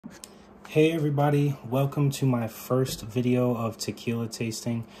Hey everybody, welcome to my first video of tequila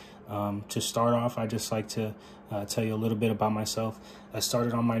tasting. To start off, I just like to tell you a little bit about myself. I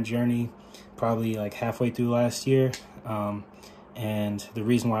started on my journey probably like halfway through last year, and the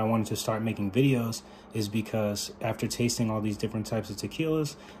reason why I wanted to start making videos is because after tasting all these different types of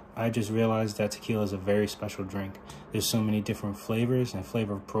tequilas, I just realized that tequila is a very special drink. There's so many different flavors and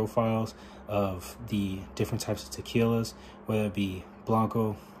flavor profiles of the different types of tequilas, whether it be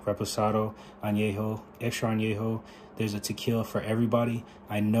Blanco, Reposado, Añejo, Extra Añejo. There's a tequila for everybody.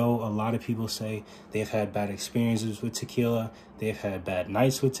 I know a lot of people say they've had bad experiences with tequila. They've had bad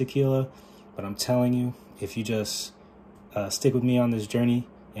nights with tequila. But I'm telling you, if you just stick with me on this journey,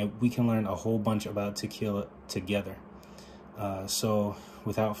 and we can learn a whole bunch about tequila together. So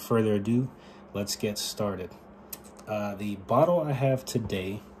without further ado, let's get started. The bottle I have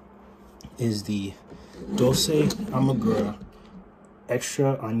today is the Dulce Amargura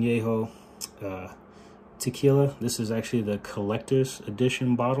Extra Añejo tequila. This is actually the collector's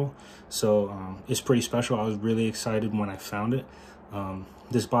edition bottle, so it's pretty special. I was really excited when I found it.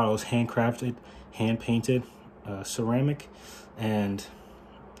 This bottle is handcrafted, hand painted ceramic, and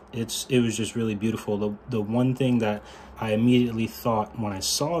it was just really beautiful. The one thing that I immediately thought when I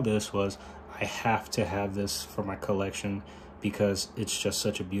saw this was, I have to have this for my collection because it's just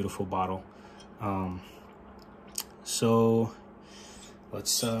such a beautiful bottle. So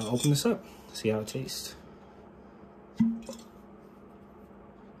let's open this up, see how it tastes.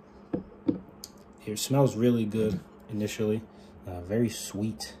 It smells really good initially, very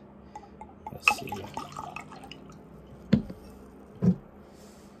sweet. Let's see.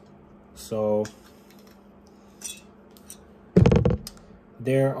 So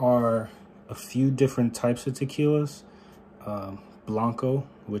there are a few different types of tequilas. Blanco,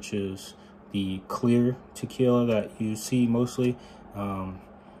 which is the clear tequila that you see mostly.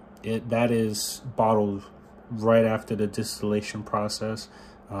 That is bottled right after the distillation process.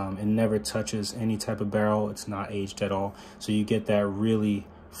 It never touches any type of barrel. It's not aged at all. So you get that really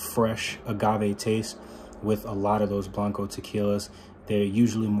fresh agave taste with a lot of those Blanco tequilas. They're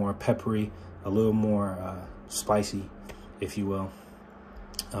usually more peppery, a little more spicy, if you will.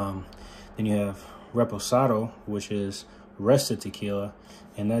 Then you have Reposado, which is rested tequila,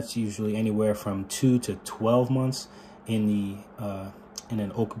 and that's usually anywhere from 2 to 12 months in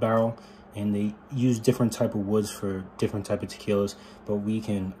an oak barrel, and they use different type of woods for different type of tequilas, but we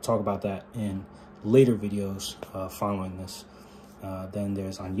can talk about that in later videos following this. Then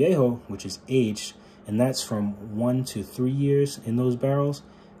there's Añejo, which is aged, and that's from 1 to 3 years in those barrels,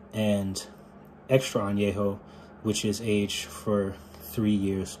 and Extra Añejo, which is aged for 3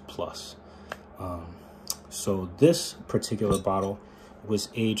 years plus. So this particular bottle was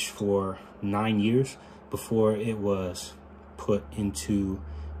aged for 9 years before it was put into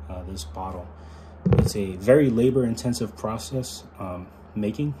this bottle. It's a very labor-intensive process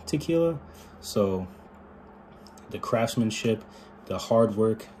making tequila, so the craftsmanship, the hard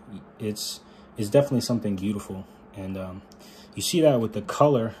work, it's definitely something beautiful. And you see that with the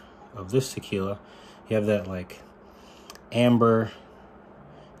color of this tequila. You have that like amber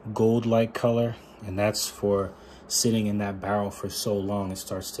gold-like color, and that's for sitting in that barrel for so long. It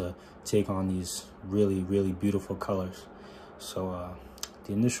starts to take on these really beautiful colors. So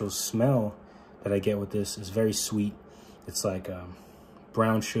the initial smell that I get with this is very sweet. It's like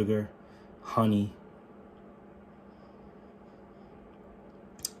brown sugar, honey,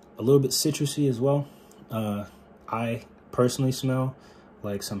 a little bit citrusy as well. I personally smell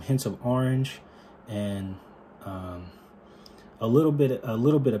like some hints of orange and a little bit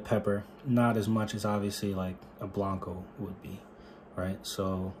of pepper, not as much as obviously like a Blanco would be, right?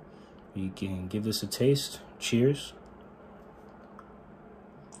 So you can give this a taste. Cheers.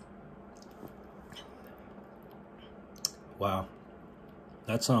 Wow,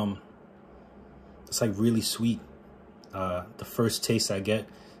 that's it's like really sweet. The first taste I get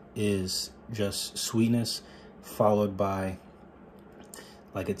is just sweetness, followed by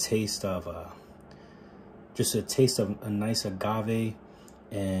like a taste of just a taste of a nice agave,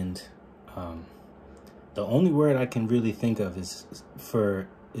 and the only word I can really think of is for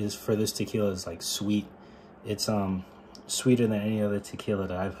this tequila is like sweet. It's sweeter than any other tequila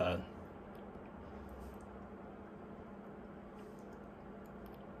that I've had.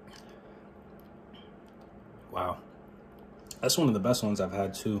 Wow, that's one of the best ones I've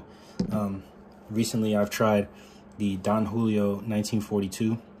had too. Recently I've tried the Don Julio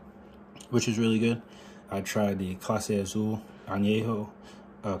 1942, which is really good. I tried the Clase Azul Añejo,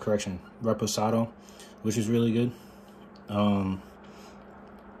 Reposado, which is really good.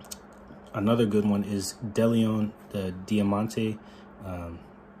 Another good one is De Leon, the Diamante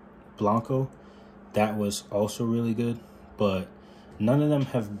Blanco. That was also really good, but none of them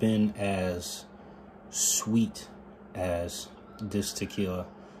have been as sweet as this tequila.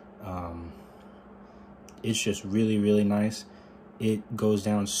 It's just really, really nice. It goes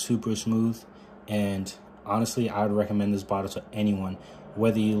down super smooth, and honestly, I would recommend this bottle to anyone,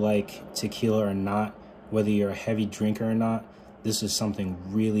 whether you like tequila or not, whether you're a heavy drinker or not. This is something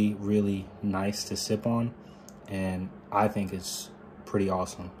really, really nice to sip on, and I think it's pretty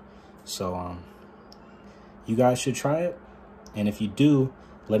awesome. So you guys should try it, and if you do,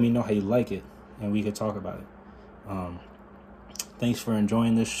 let me know how you like it, and we could talk about it. Thanks for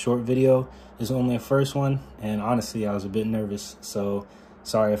enjoying this short video. This is only a first one, and honestly, I was a bit nervous, so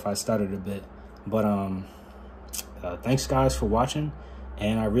sorry if I stuttered a bit. But thanks guys for watching,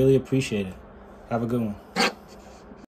 and I really appreciate it. Have a good one.